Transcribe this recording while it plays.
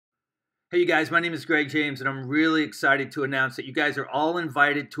Hey you guys, my name is Greg James and I'm really excited to announce that you guys are all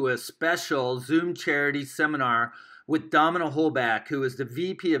invited to a special Zoom charity seminar with Domina Holbeck, who is the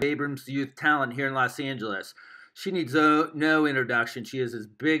VP of Abrams Youth Talent here in Los Angeles. She needs no introduction. She is as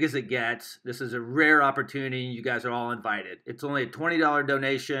big as it gets. This is a rare opportunity. You guys are all invited. It's only a $20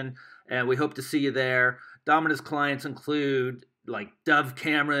 donation and we hope to see you there. Domina's clients include like Dove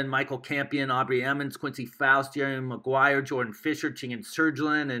Cameron, Michael Campion, Aubrey Emmons, Quincy Faust, Jerry Maguire, Jordan Fisher, Chingen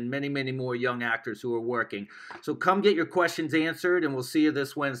Surgelin, and many, many more young actors who are working. So come get your questions answered, and we'll see you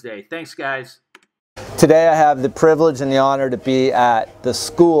this Wednesday. Thanks, guys. Today I have the privilege and the honor to be at the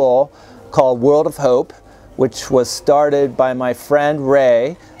school called World of Hope, which was started by my friend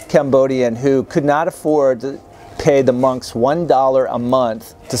Ray, Cambodian, who could not afford to pay the monks $1 a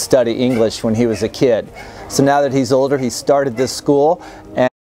month to study English when he was a kid. So now that he's older, he started this school. And